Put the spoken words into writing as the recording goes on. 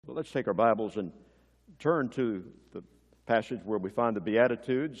So let's take our Bibles and turn to the passage where we find the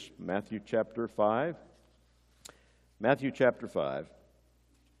Beatitudes, Matthew chapter 5. Matthew chapter 5.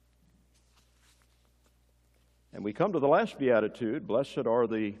 And we come to the last Beatitude, blessed are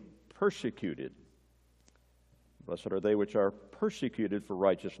the persecuted. Blessed are they which are persecuted for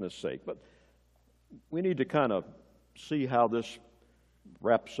righteousness' sake. But we need to kind of see how this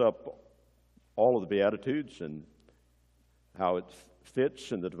wraps up all of the Beatitudes and how it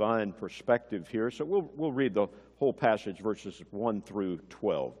fits in the divine perspective here. So we'll read the whole passage, verses 1 through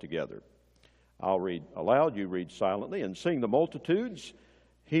 12 together. I'll read aloud, you read silently. And seeing the multitudes,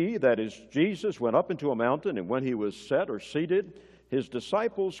 he, that is Jesus, went up into a mountain, and when he was set or seated, his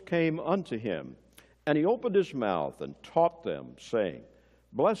disciples came unto him. And he opened his mouth and taught them, saying,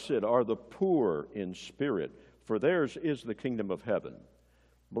 Blessed are the poor in spirit, for theirs is the kingdom of heaven.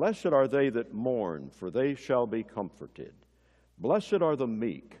 Blessed are they that mourn, for they shall be comforted. Blessed are the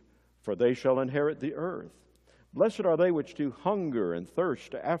meek, for they shall inherit the earth. Blessed are they which do hunger and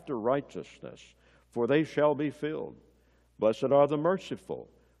thirst after righteousness, for they shall be filled. Blessed are the merciful,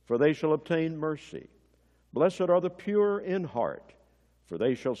 for they shall obtain mercy. Blessed are the pure in heart, for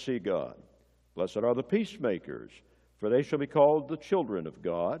they shall see God. Blessed are the peacemakers, for they shall be called the children of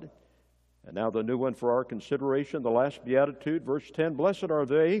God. And now the new one for our consideration, the last beatitude, verse 10. Blessed are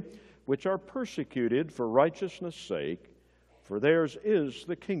they which are persecuted for righteousness' sake, for theirs is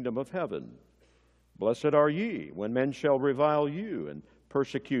the kingdom of heaven. Blessed are ye when men shall revile you and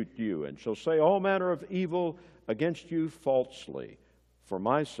persecute you, and shall say all manner of evil against you falsely, for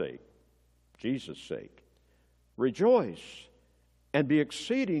my sake, Jesus' sake. Rejoice and be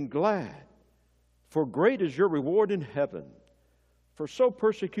exceeding glad, for great is your reward in heaven. For so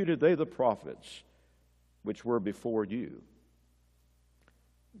persecuted they the prophets which were before you.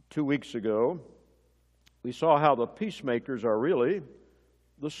 2 weeks ago, we saw how the peacemakers are really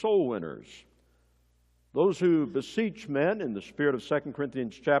the soul winners. Those who beseech men in the spirit of 2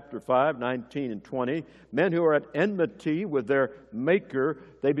 Corinthians chapter 5, 19 and 20, men who are at enmity with their Maker,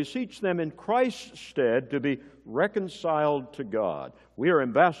 they beseech them in Christ's stead to be reconciled to God. We are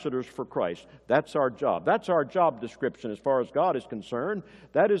ambassadors for Christ. That's our job. That's our job description as far as God is concerned.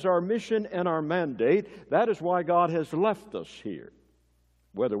 That is our mission and our mandate. That is why God has left us here,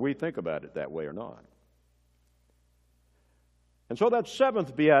 whether we think about it that way or not. And so that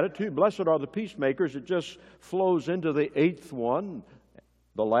seventh beatitude, blessed are the peacemakers, it just flows into the eighth one,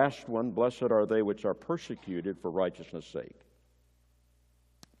 the last one, blessed are they which are persecuted for righteousness' sake.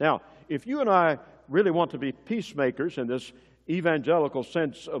 Now, if you and I really want to be peacemakers in this evangelical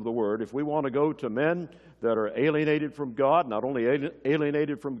sense of the word, if we want to go to men that are alienated from God, not only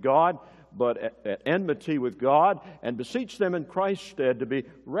alienated from God, but at enmity with God, and beseech them in Christ's stead to be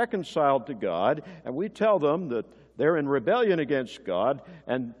reconciled to God, and we tell them that they're in rebellion against God,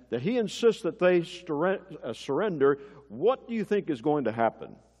 and that He insists that they surrender, what do you think is going to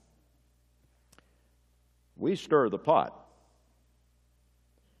happen? We stir the pot.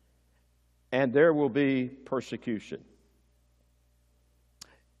 And there will be persecution.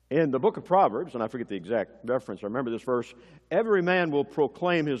 In the book of Proverbs, and I forget the exact reference, I remember this verse, every man will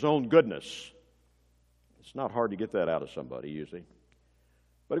proclaim his own goodness. It's not hard to get that out of somebody usually.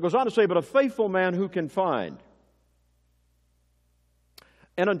 But it goes on to say, but a faithful man who can find?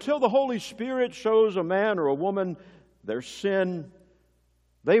 And until the Holy Spirit shows a man or a woman their sin,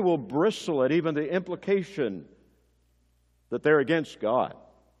 they will bristle at even the implication that they're against God.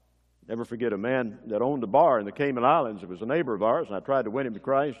 Never forget a man that owned a bar in the Cayman Islands. It was a neighbor of ours, and I tried to win him to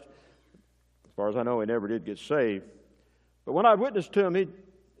Christ. As far as I know, he never did get saved. But when I witnessed to him,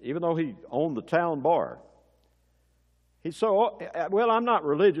 even though he owned the town bar, he said, well, I'm not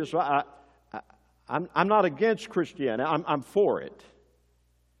religious. I'm not against Christianity. I'm for it.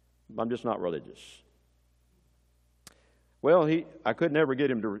 I'm just not religious. Well, I could never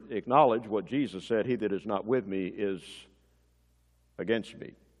get him to acknowledge what Jesus said, he that is not with me is against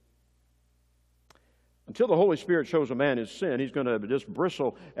me. Until the Holy Spirit shows a man his sin, he's going to just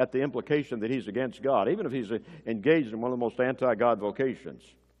bristle at the implication that he's against God, even if he's engaged in one of the most anti-God vocations.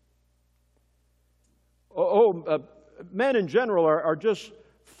 Men in general are just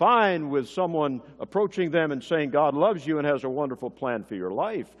fine with someone approaching them and saying God loves you and has a wonderful plan for your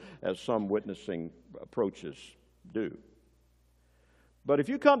life, as some witnessing approaches do. But if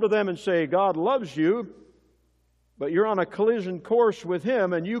you come to them and say God loves you, but you're on a collision course with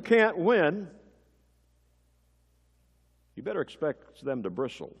Him and you can't win, you better expect them to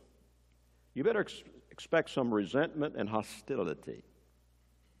bristle. You better expect some resentment and hostility.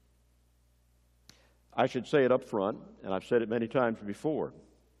 I should say it up front, and I've said it many times before.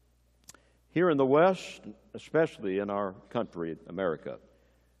 Here in the West, especially in our country, America,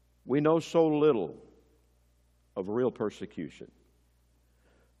 We know so little of real persecution.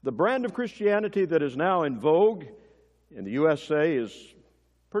 The brand of Christianity that is now in vogue in the USA is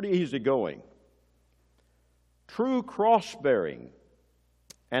pretty easygoing. True cross-bearing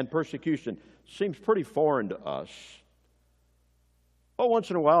and persecution seems pretty foreign to us. Oh, once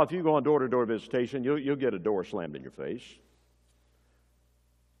in a while, if you go on door-to-door visitation, you'll get a door slammed in your face.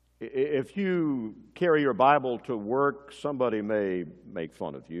 If you carry your Bible to work, somebody may make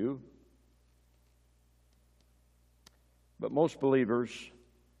fun of you. But most believers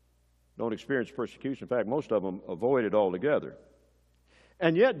don't experience persecution. In fact, most of them avoid it altogether.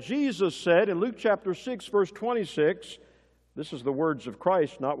 And yet Jesus said in Luke chapter 6, verse 26, this is the words of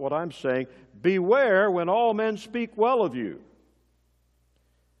Christ, not what I'm saying, "Beware when all men speak well of you."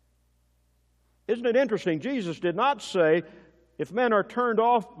 Isn't it interesting? Jesus did not say, if men are turned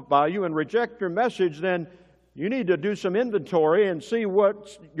off by you and reject your message, then you need to do some inventory and see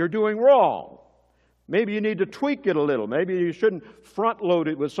what you're doing wrong. Maybe you need to tweak it a little. Maybe you shouldn't front-load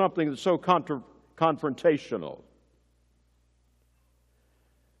it with something that's so confrontational.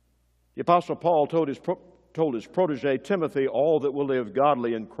 The Apostle Paul told his protege Timothy, all that will live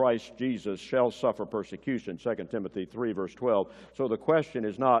godly in Christ Jesus shall suffer persecution, 2 Timothy 3, verse 12. So the question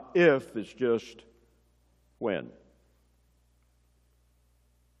is not if, it's just when.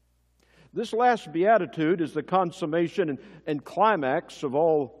 This last beatitude is the consummation and climax of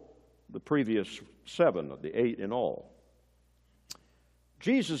all the previous 7, of the 8 in all.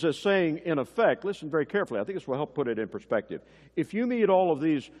 Jesus is saying, in effect, listen very carefully, I think this will help put it in perspective. If you meet all of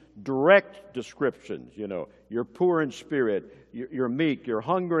these direct descriptions, you're poor in spirit, you're meek, you're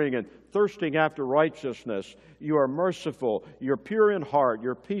hungering and thirsting after righteousness, you are merciful, you're pure in heart,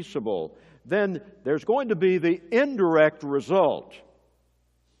 you're peaceable, then there's going to be the indirect result.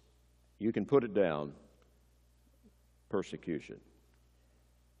 You can put it down, persecution.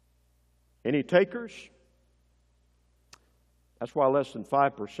 Any takers? That's why less than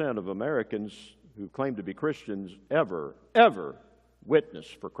 5% of Americans who claim to be Christians ever witness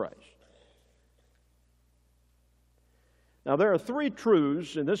for Christ. Now, there are 3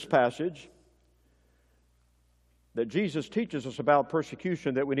 truths in this passage that Jesus teaches us about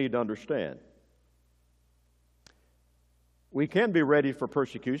persecution that we need to understand. We can be ready for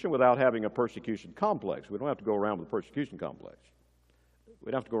persecution without having a persecution complex. We don't have to go around with a persecution complex.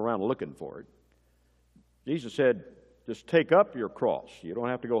 We don't have to go around looking for it. Jesus said, just take up your cross. You don't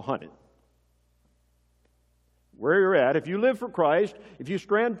have to go hunt it. Where you're at, if you live for Christ, if you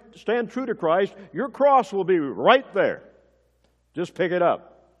stand true to Christ, your cross will be right there. Just pick it up.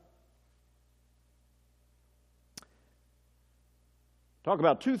 Talk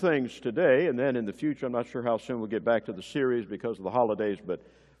about 2 things today, and then in the future, I'm not sure how soon we'll get back to the series because of the holidays, but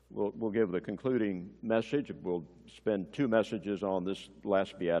we'll give the concluding message. We'll spend 2 messages on this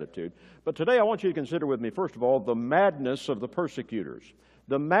last beatitude. But today I want you to consider with me, first of all, the madness of the persecutors.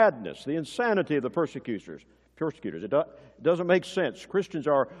 The madness, the insanity of the persecutors. It doesn't make sense. Christians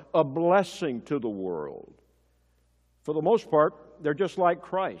are a blessing to the world. For the most part, they're just like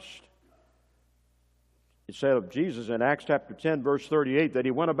Christ. It said of Jesus in Acts chapter 10, verse 38, that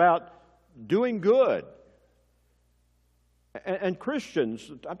he went about doing good. And Christians,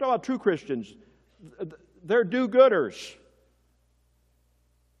 I'm talking about true Christians, they're do-gooders.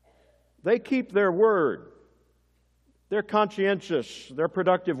 They keep their word. They're conscientious. They're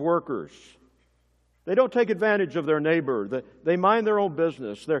productive workers. They don't take advantage of their neighbor. They mind their own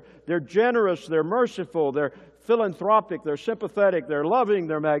business. They're generous. They're merciful. They're philanthropic. They're sympathetic. They're loving.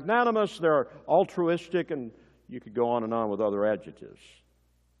 They're magnanimous. They're altruistic. And you could go on and on with other adjectives.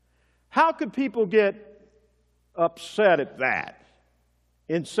 How could people get upset at that?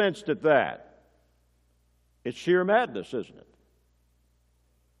 Incensed at that? It's sheer madness, isn't it?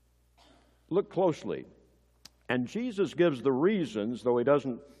 Look closely. And Jesus gives the reasons, though he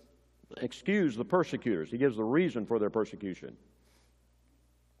doesn't excuse the persecutors. He gives the reason for their persecution.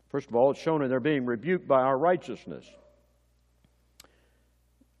 First of all, it's shown in their being rebuked by our righteousness.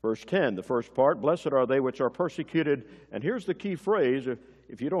 Verse 10, the first part, blessed are they which are persecuted. And here's the key phrase.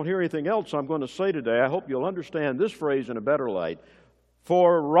 If you don't hear anything else I'm going to say today, I hope you'll understand this phrase in a better light.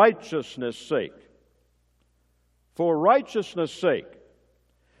 For righteousness' sake. For righteousness' sake.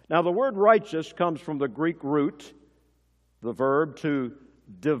 Now, the word righteous comes from the Greek root, the verb to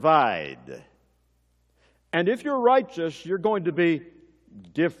divide. And if you're righteous, you're going to be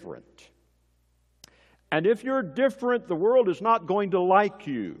different. And if you're different, the world is not going to like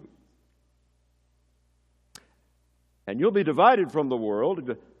you. And you'll be divided from the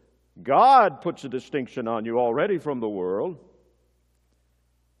world. God puts a distinction on you already from the world.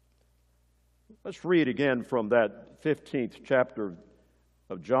 Let's read again from that 15th chapter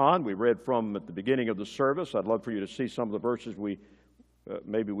of John. We read from at the beginning of the service. I'd love for you to see some of the verses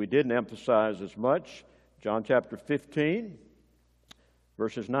maybe we didn't emphasize as much. John chapter 15,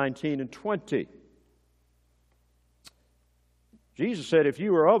 verses 19 and 20. Jesus said, if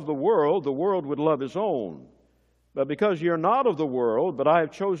you were of the world would love his own. But because you're not of the world, but I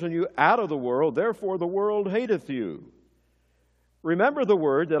have chosen you out of the world, therefore the world hateth you. Remember the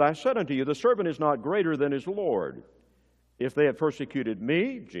word that I said unto you, the servant is not greater than his Lord. If they have persecuted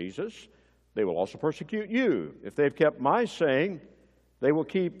me, Jesus, they will also persecute you. If they have kept my saying, they will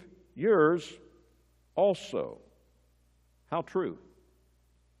keep yours also. How true.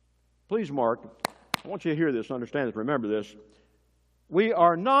 Please, Mark, I want you to hear this, understand this, remember this. We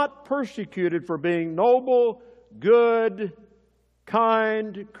are not persecuted for being noble, good,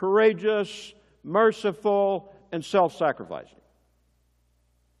 kind, courageous, merciful, and self-sacrificing.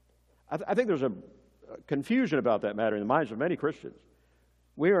 I think there's a confusion about that matter in the minds of many Christians.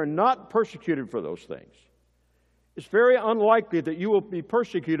 We are not persecuted for those things. It's very unlikely that you will be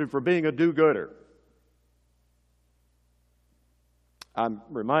persecuted for being a do-gooder. I'm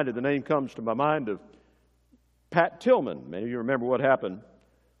reminded, the name comes to my mind of Pat Tillman. Many of you remember what happened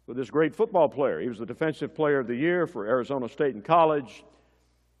with this great football player. He was the Defensive Player of the Year for Arizona State and College.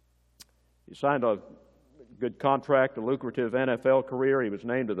 He signed a good contract, a lucrative NFL career. He was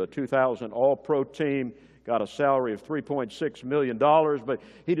named to the 2000 All-Pro team, got a salary of $3.6 million. But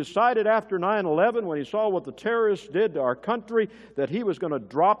he decided after 9/11, when he saw what the terrorists did to our country, that he was going to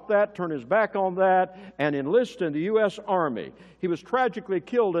drop that, turn his back on that, and enlist in the U.S. Army. He was tragically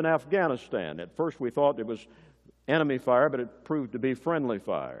killed in Afghanistan. At first we thought it was enemy fire, but it proved to be friendly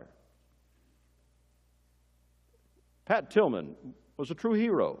fire. Pat Tillman was a true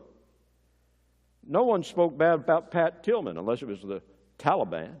hero. No one spoke bad about Pat Tillman unless it was the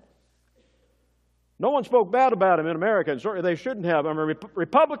Taliban. No one spoke bad about him in America, and certainly they shouldn't have. I mean,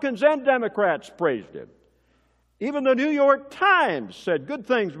 Republicans and Democrats praised him. Even the New York Times said good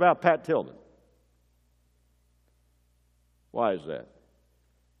things about Pat Tillman. Why is that?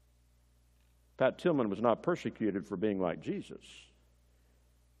 Pat Tillman was not persecuted for being like Jesus.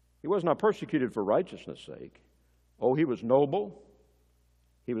 He was not persecuted for righteousness' sake. Oh, he was noble.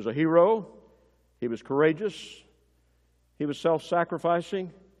 He was a hero. He was courageous. He was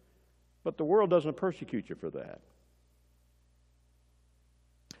self-sacrificing. But the world doesn't persecute you for that.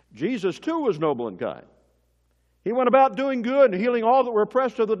 Jesus, too, was noble and kind. He went about doing good and healing all that were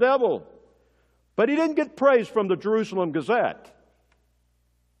oppressed of the devil. But he didn't get praise from the Jerusalem Gazette.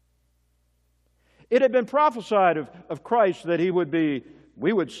 It had been prophesied of Christ that he would be,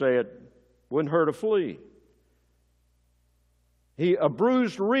 we would say it, wouldn't hurt a flea. A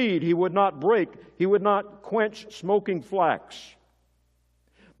bruised reed he would not break. He would not quench smoking flax.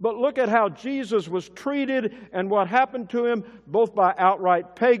 But look at how Jesus was treated and what happened to him, both by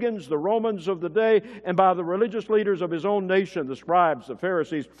outright pagans, the Romans of the day, and by the religious leaders of his own nation, the scribes, the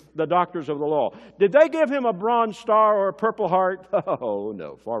Pharisees, the doctors of the law. Did they give him a bronze star or a purple heart? Oh,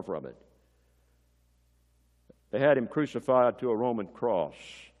 no, far from it. They had him crucified to a Roman cross.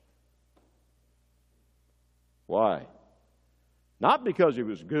 Why? Not because he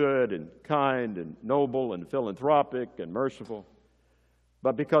was good and kind and noble and philanthropic and merciful,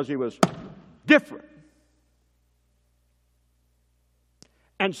 but because he was different.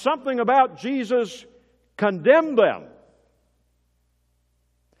 And something about Jesus condemned them.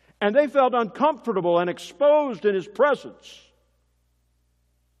 And they felt uncomfortable and exposed in his presence.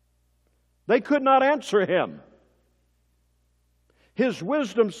 They could not answer him. His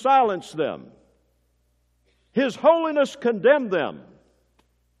wisdom silenced them. His holiness condemned them.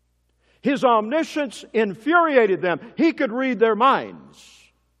 His omniscience infuriated them. He could read their minds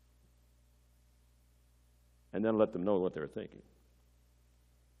and then let them know what they were thinking.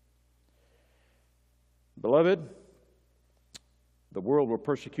 Beloved, the world will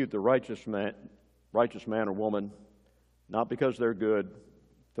persecute the righteous man or woman, not because they're good,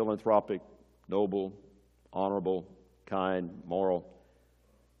 philanthropic, noble, honorable, kind, moral.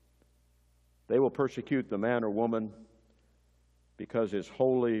 They will persecute the man or woman because his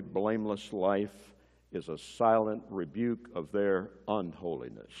holy, blameless life is a silent rebuke of their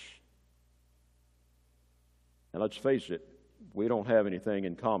unholiness. And let's face it, we don't have anything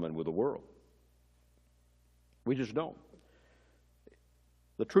in common with the world. We just don't.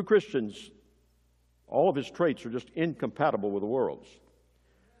 The true Christians, all of his traits are just incompatible with the world's.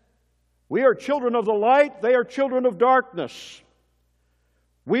 We are children of the light, they are children of darkness.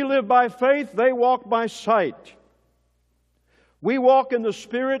 We live by faith, they walk by sight. We walk in the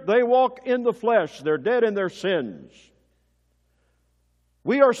Spirit, they walk in the flesh. They're dead in their sins.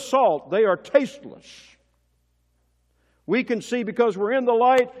 We are salt, they are tasteless. We can see because we're in the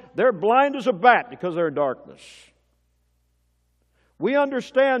light. They're blind as a bat because they're in darkness. We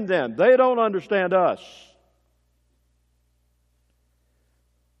understand them. They don't understand us.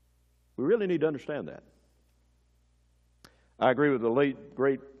 We really need to understand that. I agree with the late,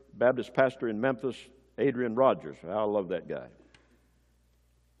 great Baptist pastor in Memphis, Adrian Rogers. I love that guy.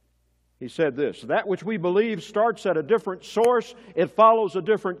 He said this: that which we believe starts at a different source, it follows a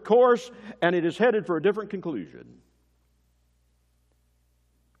different course, and it is headed for a different conclusion.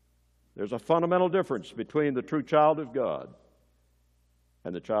 There's a fundamental difference between the true child of God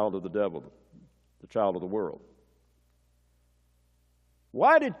and the child of the devil, the child of the world.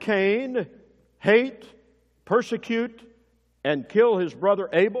 Why did Cain hate, persecute, and kill his brother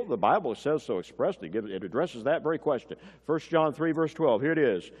Abel? The Bible says so expressly. It addresses that very question. 1 John 3, verse 12. Here it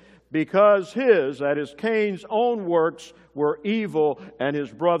is. Because his, that is Cain's own works, were evil, and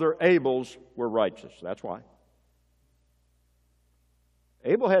his brother Abel's were righteous. That's why.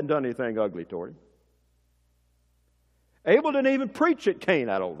 Abel hadn't done anything ugly toward him. Abel didn't even preach at Cain,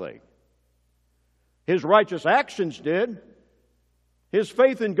 I don't think. His righteous actions did. His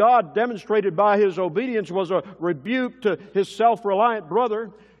faith in God, demonstrated by his obedience, was a rebuke to his self-reliant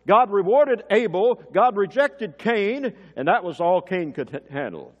brother. God rewarded Abel. God rejected Cain, and that was all Cain could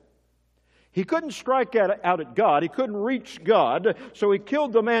handle. He couldn't strike out at God. He couldn't reach God, so he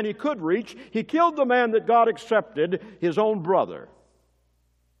killed the man he could reach. He killed the man that God accepted, his own brother.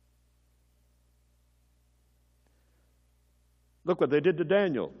 Look what they did to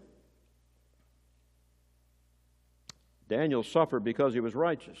Daniel. Daniel suffered because he was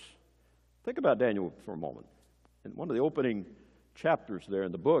righteous. Think about Daniel for a moment. In one of the opening chapters there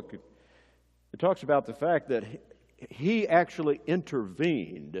in the book, it talks about the fact that he actually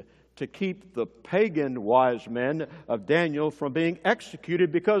intervened to keep the pagan wise men of Daniel from being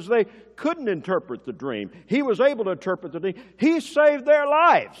executed because they couldn't interpret the dream. He was able to interpret the dream. He saved their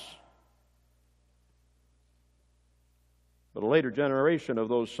lives. But a later generation of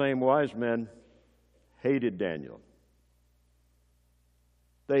those same wise men hated Daniel.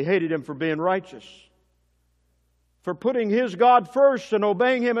 They hated him for being righteous, for putting his God first and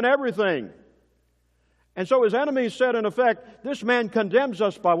obeying him in everything. And so his enemies said, in effect, this man condemns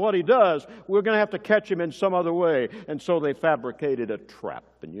us by what he does. We're going to have to catch him in some other way. And so they fabricated a trap.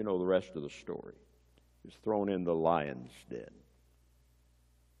 And you know the rest of the story. He was thrown in the lion's den.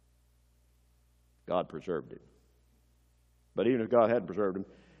 God preserved him. But even if God had preserved him,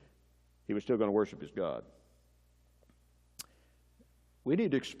 he was still going to worship his God. We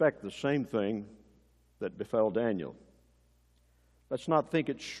need to expect the same thing that befell Daniel. Let's not think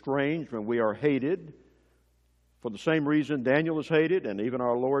it's strange when we are hated for the same reason Daniel was hated and even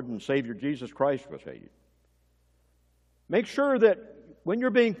our Lord and Savior Jesus Christ was hated. Make sure that when you're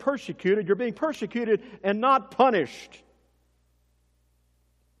being persecuted and not punished.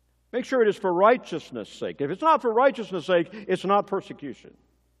 Make sure it is for righteousness' sake. If it's not for righteousness' sake, it's not persecution.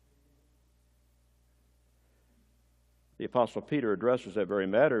 The Apostle Peter addresses that very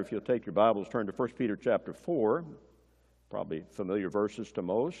matter. If you'll take your Bibles, turn to 1 Peter chapter 4. Probably familiar verses to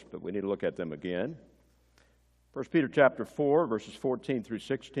most, but we need to look at them again. 1 Peter chapter 4, verses 14 through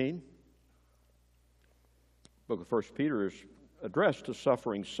 16. The book of 1 Peter is addressed to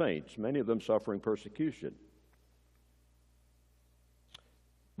suffering saints, many of them suffering persecution.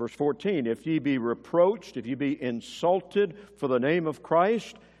 Verse 14, if ye be reproached, if ye be insulted for the name of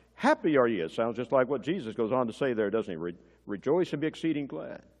Christ, happy are ye. It sounds just like what Jesus goes on to say there, doesn't he? Rejoice and be exceeding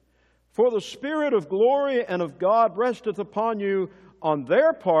glad. For the Spirit of glory and of God resteth upon you. On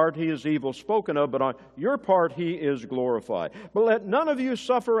their part he is evil spoken of, but on your part he is glorified. But let none of you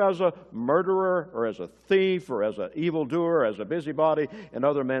suffer as a murderer, or as a thief, or as an evildoer, as a busybody in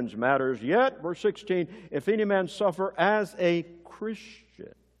other men's matters. Yet, verse 16, if any man suffer as a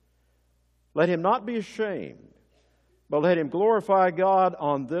Christian, let him not be ashamed, but let him glorify God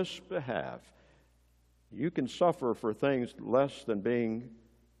on this behalf. You can suffer for things less than being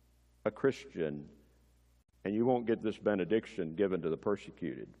a Christian, and you won't get this benediction given to the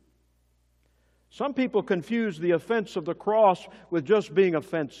persecuted. Some people confuse the offense of the cross with just being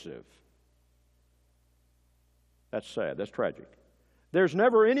offensive. That's sad. That's tragic. There's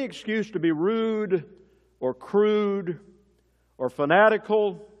never any excuse to be rude or crude or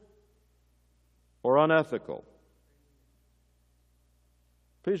fanatical or unethical.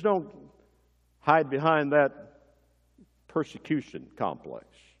 Please don't hide behind that persecution complex.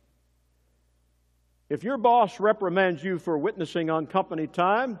 If your boss reprimands you for witnessing on company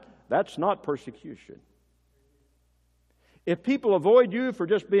time, that's not persecution. If people avoid you for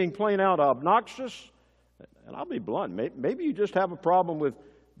just being plain out obnoxious, and I'll be blunt, maybe you just have a problem with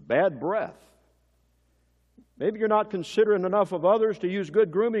bad breath. Maybe you're not considerate enough of others to use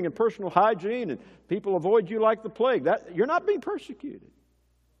good grooming and personal hygiene, and people avoid you like the plague. You're not being persecuted.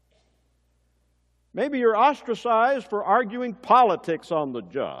 Maybe you're ostracized for arguing politics on the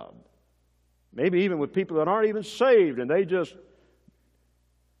job. Maybe even with people that aren't even saved, and they just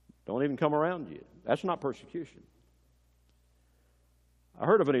don't even come around you. That's not persecution. I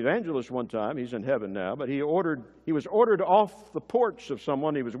heard of an evangelist one time, he's in heaven now, but he was ordered off the porch of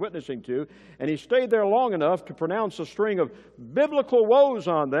someone he was witnessing to, and he stayed there long enough to pronounce a string of biblical woes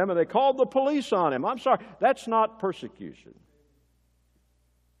on them, and they called the police on him. I'm sorry, that's not persecution.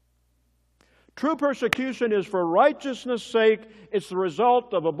 True persecution is for righteousness' sake. It's the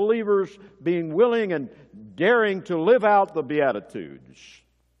result of a believer's being willing and daring to live out the Beatitudes.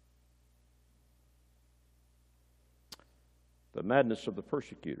 The madness of the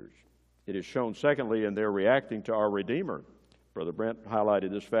persecutors. It is shown, secondly, in their reacting to our Redeemer. Brother Brent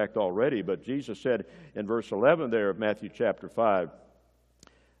highlighted this fact already, but Jesus said in verse 11 there of Matthew chapter 5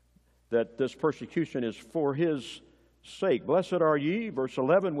 that this persecution is for His sake. Blessed are ye, verse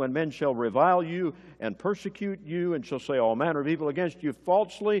 11, when men shall revile you and persecute you and shall say all manner of evil against you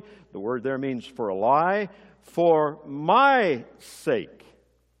falsely. The word there means for a lie. For my sake.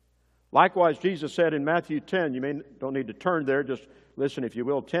 Likewise, Jesus said in Matthew 10, you don't need to turn there, just listen if you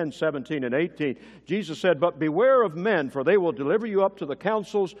will, 10, 17, and 18. Jesus said, but beware of men, for they will deliver you up to the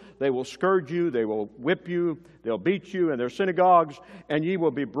councils, they will scourge you, they will whip you, they'll beat you in their synagogues, and ye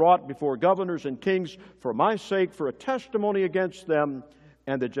will be brought before governors and kings for my sake, for a testimony against them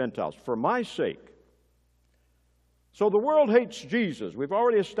and the Gentiles. For my sake. So the world hates Jesus. We've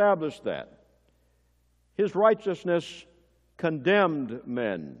already established that. His righteousness condemned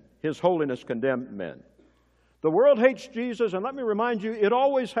men. His holiness condemned men. The world hates Jesus, and let me remind you, it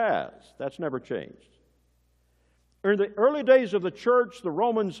always has. That's never changed. In the early days of the church, the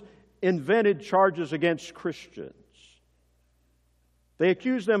Romans invented charges against Christians. They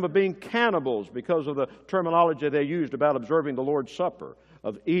accused them of being cannibals because of the terminology they used about observing the Lord's Supper,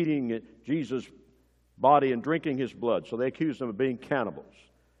 of eating Jesus' body and drinking His blood. So they accused them of being cannibals.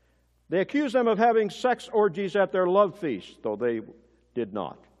 They accused them of having sex orgies at their love feast, though they did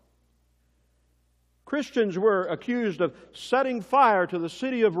not. Christians were accused of setting fire to the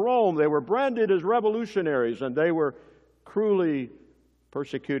city of Rome. They were branded as revolutionaries, and they were cruelly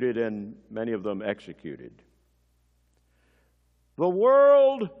persecuted and many of them executed. The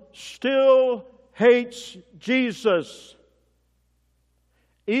world still hates Jesus.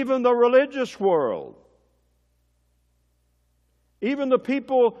 Even the religious world. Even the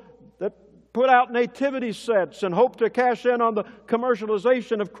people that put out nativity sets and hope to cash in on the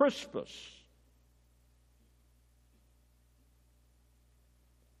commercialization of Christmas.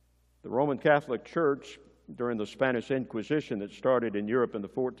 The Roman Catholic Church, during the Spanish Inquisition that started in Europe in the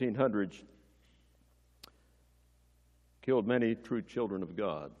 1400s, killed many true children of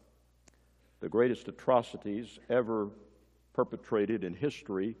God. The greatest atrocities ever perpetrated in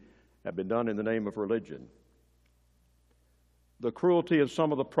history have been done in the name of religion. The cruelty of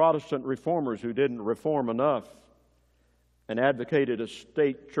some of the Protestant reformers who didn't reform enough and advocated a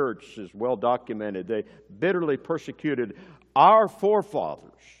state church is well documented. They bitterly persecuted our forefathers,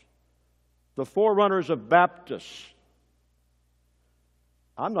 the forerunners of Baptists.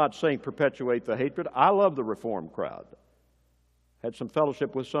 I'm not saying perpetuate the hatred. I love the Reform crowd. Had some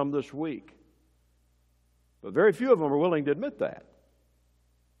fellowship with some this week. But very few of them are willing to admit that.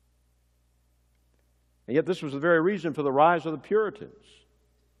 And yet this was the very reason for the rise of the Puritans.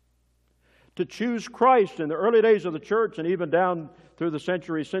 To choose Christ in the early days of the church and even down through the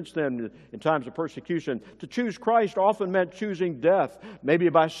centuries since then in times of persecution, to choose Christ often meant choosing death, maybe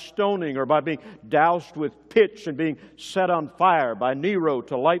by stoning or by being doused with pitch and being set on fire by Nero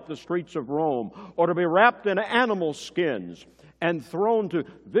to light the streets of Rome, or to be wrapped in animal skins and thrown to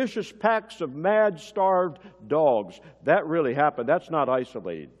vicious packs of mad, starved dogs. That really happened. That's not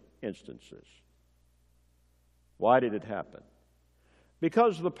isolated instances. Why did it happen?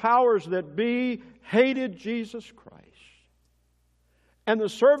 Because the powers that be hated Jesus Christ. And the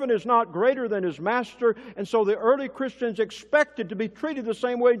servant is not greater than his master, and so the early Christians expected to be treated the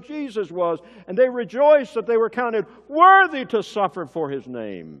same way Jesus was, and they rejoiced that they were counted worthy to suffer for His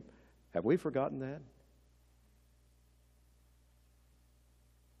name. Have we forgotten that?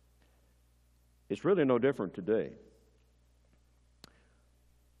 It's really no different today.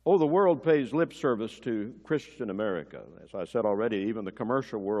 Oh, the world pays lip service to Christian America. As I said already, even the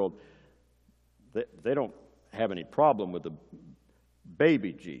commercial world, they don't have any problem with the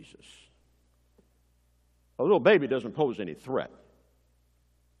baby Jesus. A little baby doesn't pose any threat.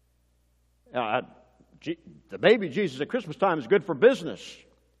 The baby Jesus at Christmas time is good for business.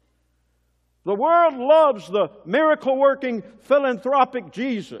 The world loves the miracle-working, philanthropic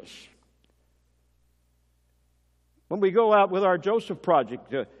Jesus. When we go out with our Joseph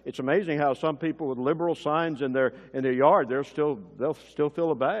Project, it's amazing how some people with liberal signs in their yard, they'll still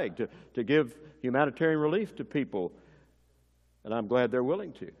fill a bag to give humanitarian relief to people. And I'm glad they're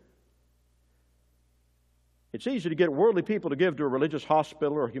willing to. It's easy to get worldly people to give to a religious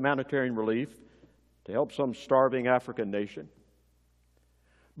hospital or humanitarian relief to help some starving African nation.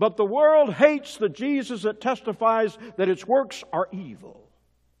 But the world hates the Jesus that testifies that its works are evil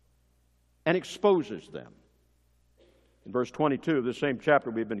and exposes them. In verse 22 of the same chapter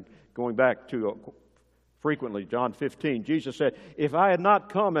we've been going back to frequently, John 15, Jesus said, "If I had not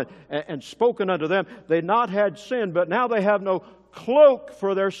come and spoken unto them, they'd not had sin, but now they have no cloak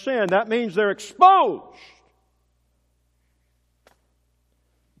for their sin." That means they're exposed.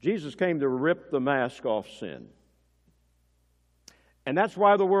 Jesus came to rip the mask off sin. And that's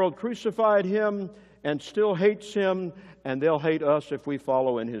why the world crucified him and still hates him, and they'll hate us if we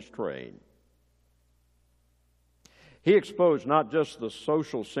follow in his train. He exposed not just the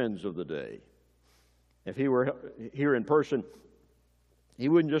social sins of the day. If he were here in person, he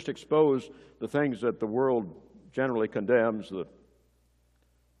wouldn't just expose the things that the world generally condemns, the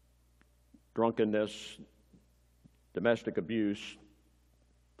drunkenness, domestic abuse,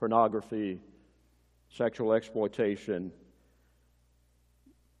 pornography, sexual exploitation.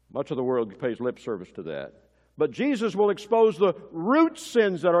 Much of the world pays lip service to that. But Jesus will expose the root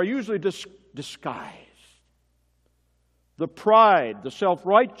sins that are usually disguised. The pride, the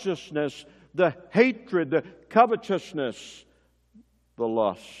self-righteousness, the hatred, the covetousness, the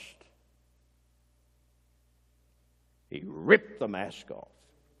lust. He ripped the mask off.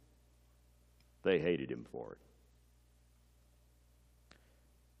 They hated him for it.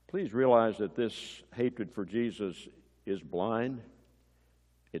 Please realize that this hatred for Jesus is blind,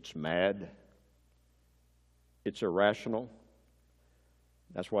 it's mad, it's irrational.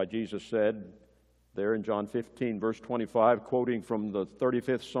 That's why Jesus said there in John 15, verse 25, quoting from the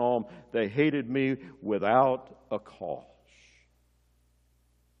 35th Psalm, "They hated me without a cause."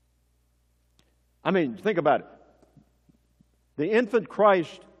 I mean, think about it. The infant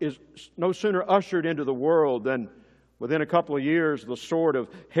Christ is no sooner ushered into the world than within a couple of years, the sword of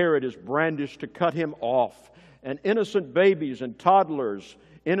Herod is brandished to cut him off. And innocent babies and toddlers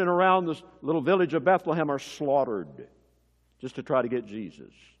in and around this little village of Bethlehem are slaughtered just to try to get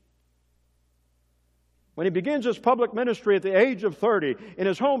Jesus. When he begins his public ministry at the age of 30 in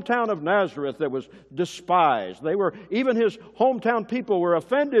his hometown of Nazareth that was despised. Even his hometown people were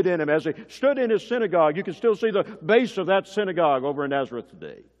offended in him as he stood in his synagogue. You can still see the base of that synagogue over in Nazareth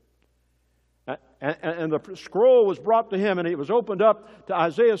today. And the scroll was brought to him, and it was opened up to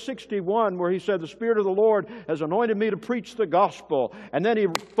Isaiah 61, where he said, "The Spirit of the Lord has anointed me to preach the gospel." And then he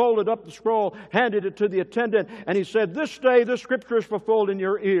folded up the scroll, handed it to the attendant, and he said, "This day this scripture is fulfilled in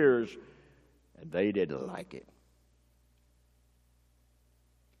your ears." And they didn't like it.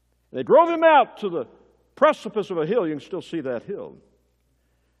 They drove him out to the precipice of a hill. You can still see that hill.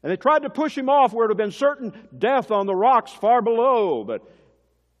 And they tried to push him off where it would have been certain death on the rocks far below, but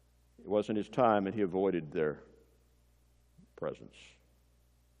it wasn't his time, and he avoided their presence.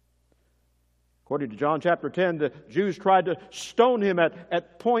 According to John chapter 10, the Jews tried to stone him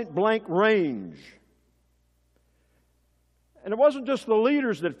at point-blank range. And it wasn't just the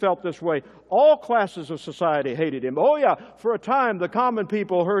leaders that felt this way. All classes of society hated him. Oh yeah, for a time the common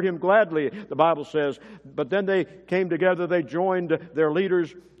people heard him gladly, the Bible says. But then they came together, they joined their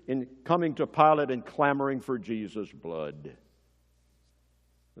leaders in coming to Pilate and clamoring for Jesus' blood.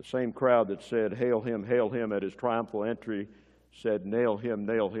 The same crowd that said, hail him at his triumphal entry, said, nail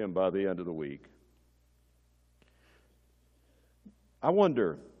him by the end of the week. I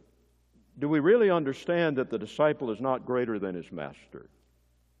wonder, do we really understand that the disciple is not greater than his master,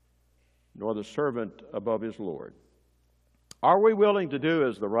 nor the servant above his Lord? Are we willing to do,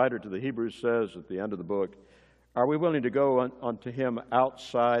 as the writer to the Hebrews says at the end of the book, are we willing to go unto him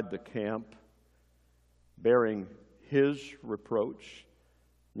outside the camp, bearing his reproach?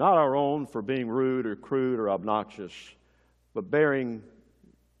 Not our own for being rude or crude or obnoxious, but bearing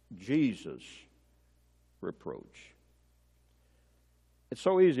Jesus' reproach. It's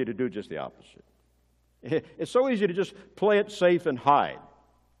so easy to do just the opposite. It's so easy to just play it safe and hide.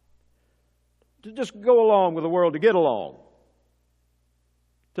 To just go along with the world to get along.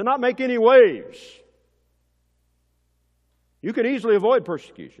 To not make any waves. You can easily avoid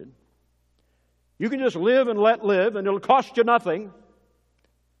persecution. You can just live and let live, and it'll cost you nothing.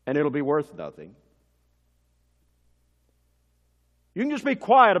 And it'll be worth nothing. You can just be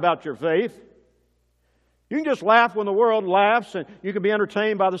quiet about your faith. You can just laugh when the world laughs, and you can be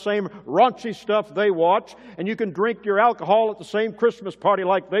entertained by the same raunchy stuff they watch, and you can drink your alcohol at the same Christmas party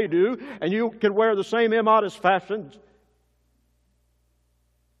like they do, and you can wear the same immodest fashions.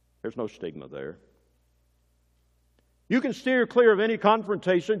 There's no stigma there. You can steer clear of any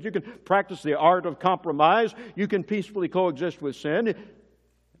confrontations. You can practice the art of compromise. You can peacefully coexist with sin.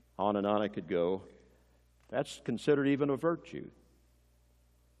 On and on I could go. That's considered even a virtue.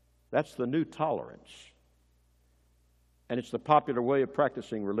 That's the new tolerance. And it's the popular way of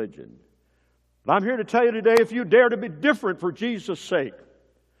practicing religion. But I'm here to tell you today, if you dare to be different for Jesus' sake,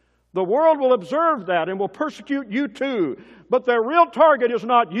 the world will observe that and will persecute you too. But their real target is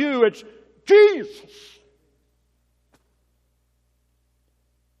not you, it's Jesus.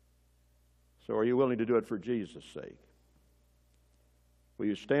 So are you willing to do it for Jesus' sake? Will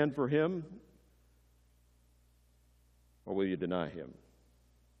you stand for Him, or will you deny Him?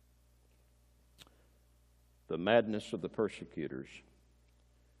 The madness of the persecutors.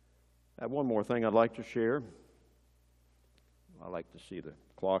 I have one more thing I'd like to share. I like to see the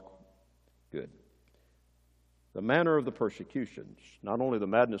clock. Good. The manner of the persecutions. Not only the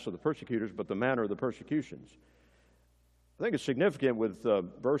madness of the persecutors, but the manner of the persecutions. I think it's significant with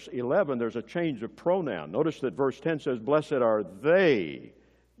verse 11, there's a change of pronoun. Notice that verse 10 says, blessed are they.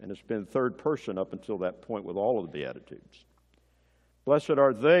 And it's been third person up until that point with all of the Beatitudes. Blessed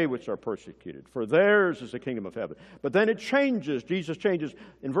are they which are persecuted, for theirs is the kingdom of heaven. But then it changes. Jesus changes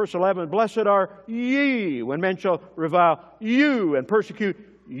in verse 11, blessed are ye, when men shall revile you and persecute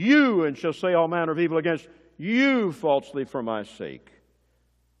you, and shall say all manner of evil against you falsely for my sake.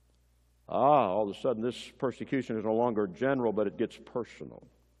 All of a sudden this persecution is no longer general, but it gets personal.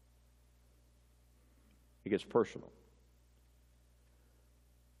 It gets personal.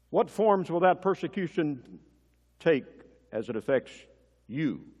 What forms will that persecution take as it affects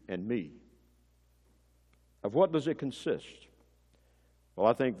you and me? Of what does it consist? Well,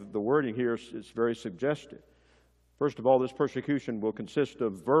 I think that the wording here is very suggestive. First of all, this persecution will consist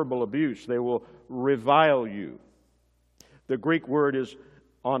of verbal abuse. They will revile you. The Greek word is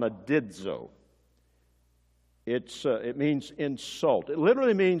onadidzo. It means insult. It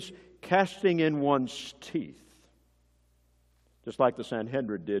literally means casting in one's teeth, just like the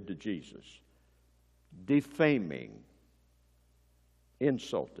Sanhedrin did to Jesus. Defaming,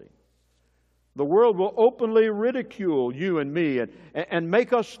 insulting. The world will openly ridicule you and me and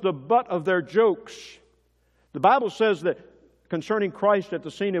make us the butt of their jokes. The Bible says that concerning Christ at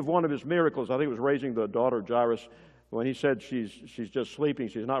the scene of one of His miracles, I think it was raising the daughter of Jairus, when He said she's just sleeping,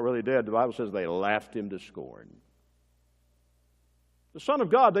 she's not really dead, the Bible says they laughed Him to scorn. The Son of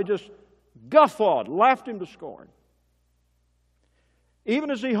God, they just guffawed, laughed Him to scorn. Even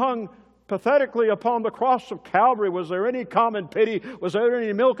as He hung pathetically upon the cross of Calvary, was there any common pity? Was there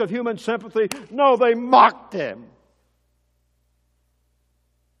any milk of human sympathy? No, they mocked Him.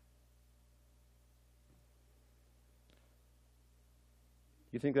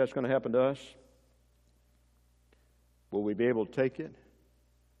 You think that's going to happen to us? Will we be able to take it?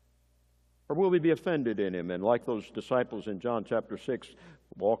 Or will we be offended in Him? And like those disciples in John chapter 6,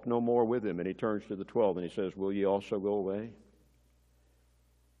 walk no more with Him. And He turns to the 12 and He says, will ye also go away?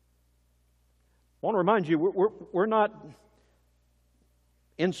 I want to remind you, we're not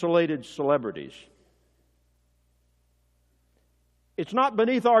insulated celebrities. It's not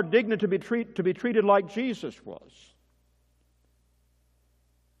beneath our dignity to be treated like Jesus was.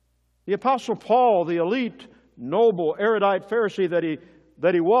 The Apostle Paul, the elite, noble, erudite Pharisee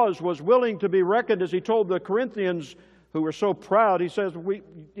that he was willing to be reckoned, as he told the Corinthians who were so proud, he says, you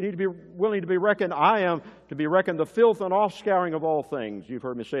need to be willing to be reckoned, I am to be reckoned the filth and offscouring of all things. You've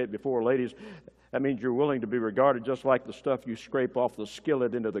heard me say it before, ladies. That means you're willing to be regarded just like the stuff you scrape off the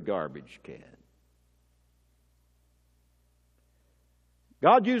skillet into the garbage can.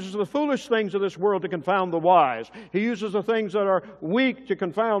 God uses the foolish things of this world to confound the wise. He uses the things that are weak to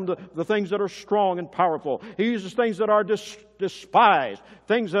confound the things that are strong and powerful. He uses things that are despised,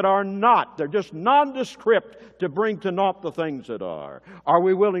 things that are not. They're just nondescript to bring to naught the things that are. Are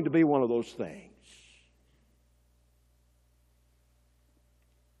we willing to be one of those things?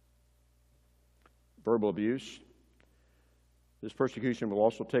 Verbal abuse. This persecution will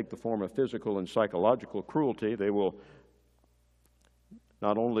also take the form of physical and psychological cruelty. They will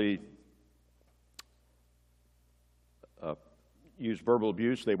not only use verbal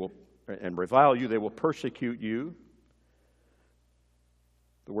abuse, they will and revile you, they will persecute you.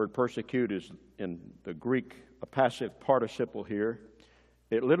 The word persecute is in the Greek a passive participle here.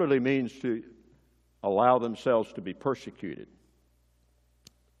 It literally means to allow themselves to be persecuted.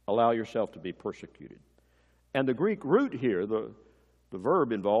 Allow yourself to be persecuted. And the Greek root here, the The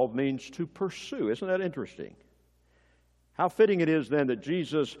verb involved means to pursue. Isn't that interesting? How fitting it is then that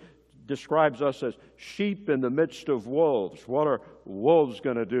Jesus describes us as sheep in the midst of wolves. What are wolves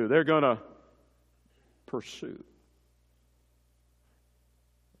going to do? They're going to pursue.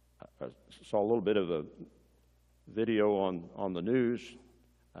 I saw a little bit of a video on the news.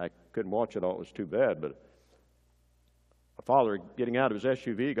 I couldn't watch it all. It was too bad. But a father getting out of his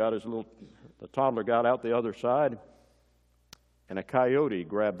SUV, the toddler got out the other side, and a coyote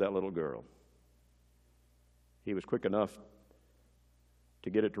grabbed that little girl. He was quick enough to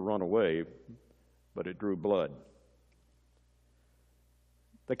get it to run away, but it drew blood.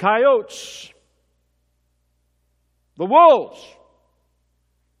 The coyotes, the wolves,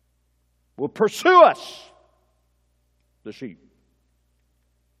 will pursue us, the sheep.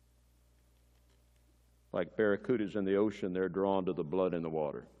 Like barracudas in the ocean, they're drawn to the blood in the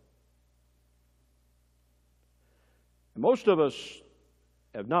water. And most of us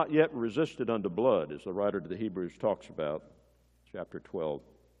have not yet resisted unto blood, as the writer to the Hebrews talks about, chapter 12.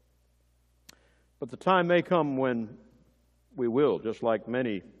 But the time may come when we will, just like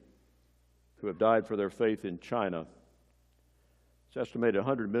many who have died for their faith in China. It's estimated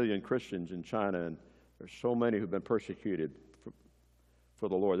 100 million Christians in China, and there's so many who've been persecuted for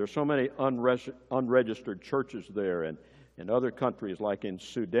the Lord. There's so many unregistered churches there, and in other countries like in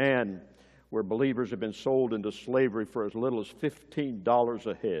Sudan, where believers have been sold into slavery for as little as $15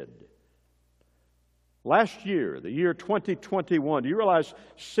 a head. Last year, the year 2021, do you realize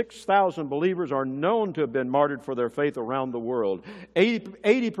 6,000 believers are known to have been martyred for their faith around the world?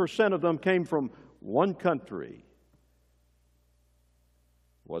 80% of them came from one country.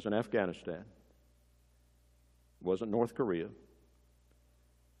 It wasn't Afghanistan. It wasn't North Korea. It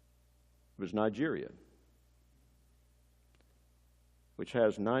was Nigeria, which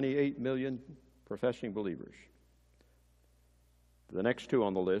has 98 million professing believers. The next two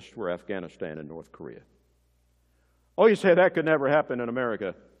on the list were Afghanistan and North Korea. Oh, you say that could never happen in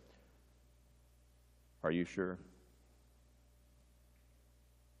America. Are you sure?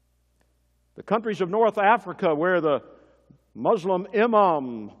 The countries of North Africa, where the Muslim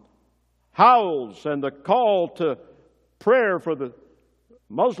imam howls and the call to prayer for the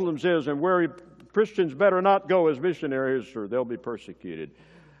Muslims is, and where Christians better not go as missionaries or they'll be persecuted,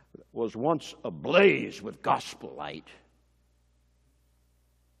 was once ablaze with gospel light.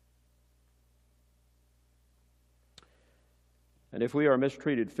 And if we are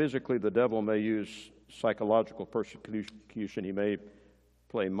mistreated physically, the devil may use psychological persecution. He may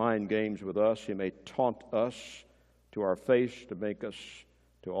play mind games with us. He may taunt us to our face to make us,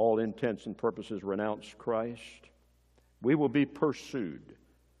 to all intents and purposes, renounce Christ. We will be pursued.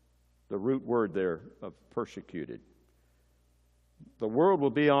 The root word there of persecuted. The world will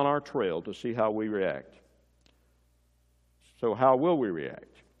be on our trail to see how we react. So how will we react?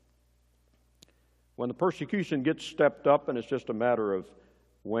 When the persecution gets stepped up, and it's just a matter of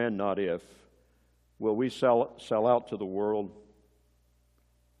when, not if, will we sell out to the world?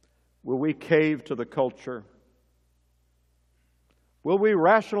 Will we cave to the culture? Will we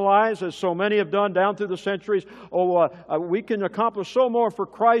rationalize, as so many have done down through the centuries, we can accomplish so more for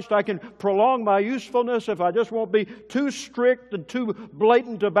Christ, I can prolong my usefulness if I just won't be too strict and too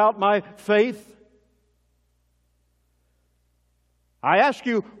blatant about my faith? I ask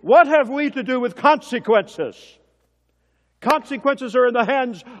you, what have we to do with consequences? Consequences are in the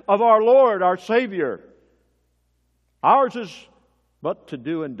hands of our Lord, our Savior. Ours is but to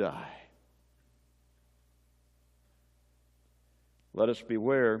do and die. Let us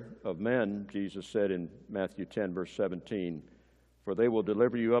beware of men, Jesus said in Matthew 10, verse 17, for they will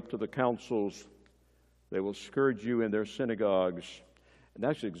deliver you up to the councils. They will scourge you in their synagogues. And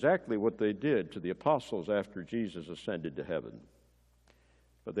that's exactly what they did to the apostles after Jesus ascended to heaven.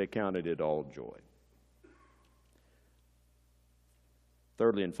 But they counted it all joy.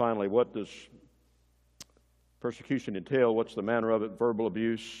 Thirdly and finally, what does persecution entail? What's the manner of it? Verbal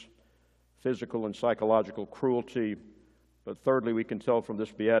abuse, physical and psychological cruelty. But thirdly, we can tell from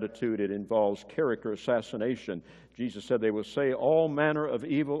this beatitude it involves character assassination. Jesus said they will say all manner of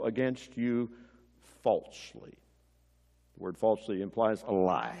evil against you falsely. The word falsely implies a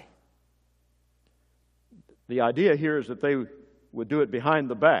lie. The idea here is that they would do it behind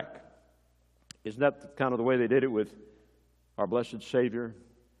the back. Isn't that kind of the way they did it with our blessed Savior?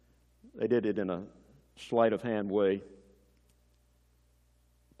 They did it in a sleight of hand way,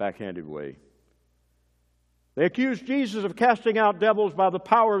 backhanded way. They accused Jesus of casting out devils by the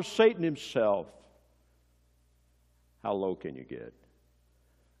power of Satan himself. How low can you get?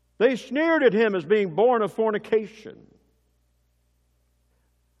 They sneered at him as being born of fornication,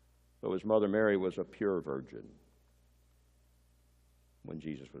 though his mother Mary was a pure virgin. when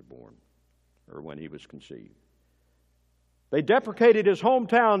Jesus was born, or when he was conceived. They deprecated his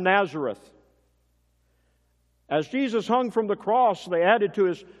hometown, Nazareth. As Jesus hung from the cross, they added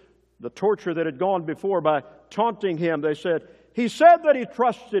to the torture that had gone before by taunting him. They said, he said that he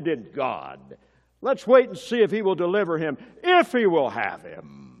trusted in God. Let's wait and see if he will deliver him, if he will have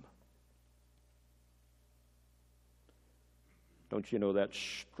him. Don't you know that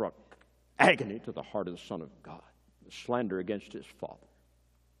struck agony to the heart of the Son of God, the slander against his Father?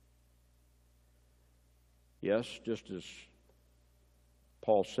 Yes, just as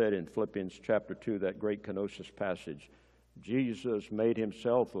Paul said in Philippians chapter 2, that great kenosis passage, Jesus made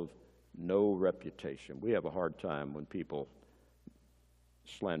himself of no reputation. We have a hard time when people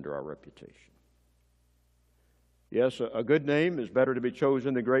slander our reputation. Yes, a good name is better to be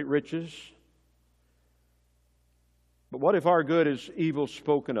chosen than great riches. But what if our good is evil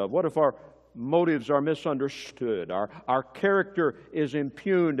spoken of? What if our motives are misunderstood? Our character is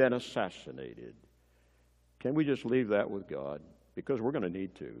impugned and assassinated? Can we just leave that with God? Because we're going to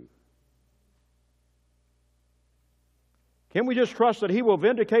need to. Can we just trust that he will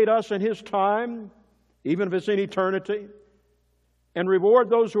vindicate us in his time, even if it's in eternity, and reward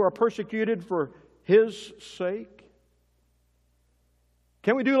those who are persecuted for his sake?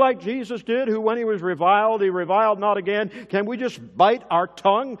 Can we do like Jesus did, who when he was reviled, he reviled not again? Can we just bite our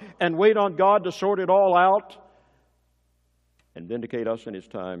tongue and wait on God to sort it all out and vindicate us in his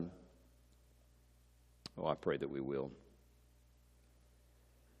time? Oh, I pray that we will.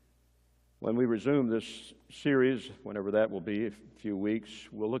 When we resume this series, whenever that will be, a few weeks,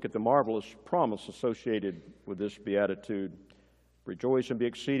 we'll look at the marvelous promise associated with this beatitude. Rejoice and be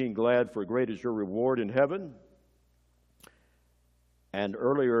exceeding glad, for great is your reward in heaven. And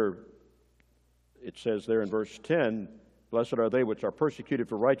earlier, it says there in verse 10, blessed are they which are persecuted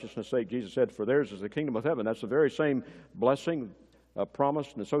for righteousness' sake. Jesus said, for theirs is the kingdom of heaven. That's the very same blessing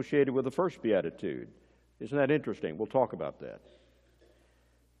promised and associated with the first beatitude. Isn't that interesting? We'll talk about that.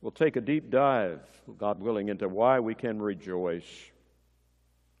 We'll take a deep dive, God willing, into why we can rejoice.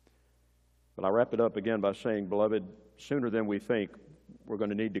 But I'll wrap it up again by saying, beloved, sooner than we think, we're going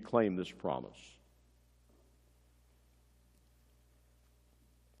to need to claim this promise.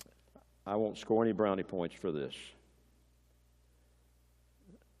 I won't score any brownie points for this.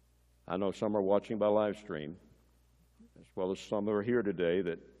 I know some are watching by live stream, as well as some who are here today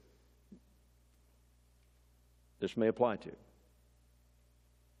that this may apply to.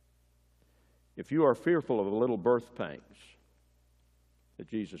 If you are fearful of the little birth pangs that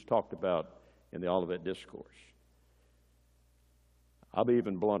Jesus talked about in the Olivet Discourse, I'll be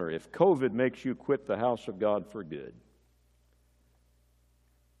even blunter. If COVID makes you quit the house of God for good,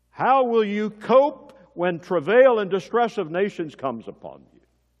 how will you cope when travail and distress of nations comes upon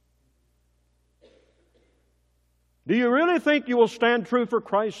you? Do you really think you will stand true for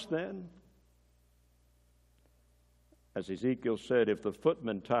Christ then? As Ezekiel said, if the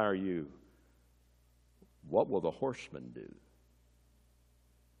footmen tire you, what will the horsemen do?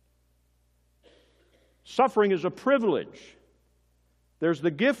 Suffering is a privilege. There's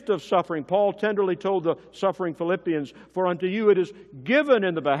the gift of suffering. Paul tenderly told the suffering Philippians, for unto you it is given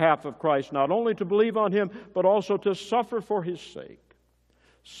in the behalf of Christ, not only to believe on him, but also to suffer for his sake.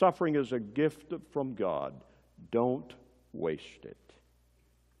 Suffering is a gift from God. Don't waste it.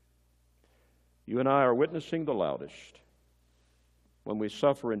 You and I are witnessing the loudest when we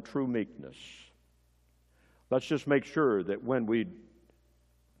suffer in true meekness. Let's just make sure that when we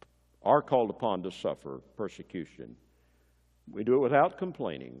are called upon to suffer persecution, we do it without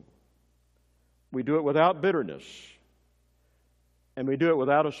complaining. We do it without bitterness. And we do it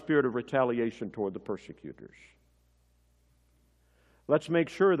without a spirit of retaliation toward the persecutors. Let's make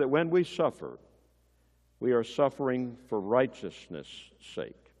sure that when we suffer, we are suffering for righteousness'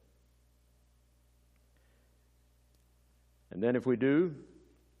 sake. And then if we do,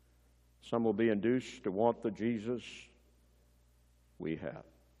 some will be induced to want the Jesus we have.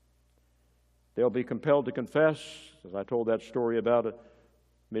 They'll be compelled to confess, as I told that story about a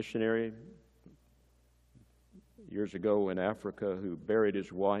missionary years ago in Africa who buried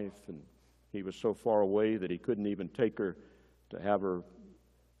his wife, and he was so far away that he couldn't even take her to have her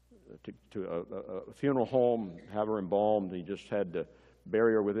to a funeral home, have her embalmed. He just had to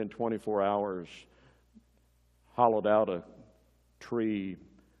bury her within 24 hours, hollowed out a tree,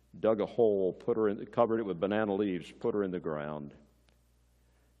 dug a hole, covered it with banana leaves, put her in the ground.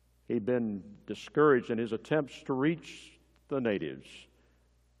 He'd been discouraged in his attempts to reach the natives.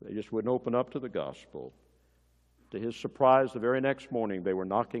 They just wouldn't open up to the gospel. To his surprise, the very next morning, they were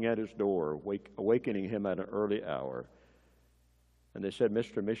knocking at his door, awakening him at an early hour. And they said,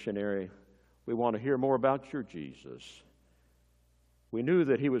 Mr. Missionary, we want to hear more about your Jesus. We knew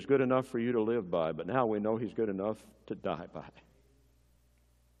that he was good enough for you to live by, but now we know he's good enough to die by.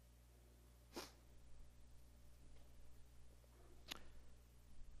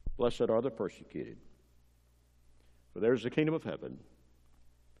 Blessed are the persecuted, for theirs is the kingdom of heaven.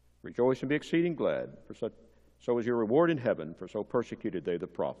 Rejoice and be exceeding glad, for so is your reward in heaven, for so persecuted they the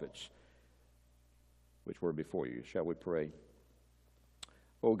prophets which were before you. Shall we pray?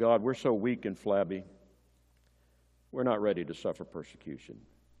 Oh God, we're so weak and flabby. We're not ready to suffer persecution.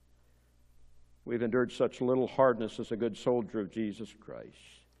 We've endured such little hardness as a good soldier of Jesus Christ.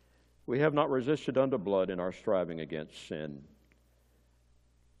 We have not resisted unto blood in our striving against sin.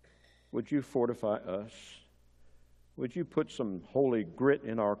 Would you fortify us? Would you put some holy grit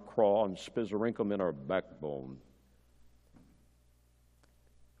in our craw and spizarincum in our backbone?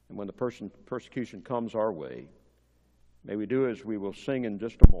 And when the persecution comes our way, may we do as we will sing in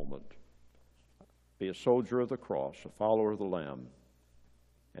just a moment. Be a soldier of the cross, a follower of the Lamb,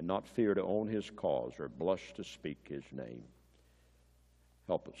 and not fear to own his cause or blush to speak his name.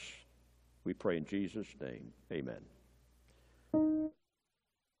 Help us. We pray in Jesus' name. Amen.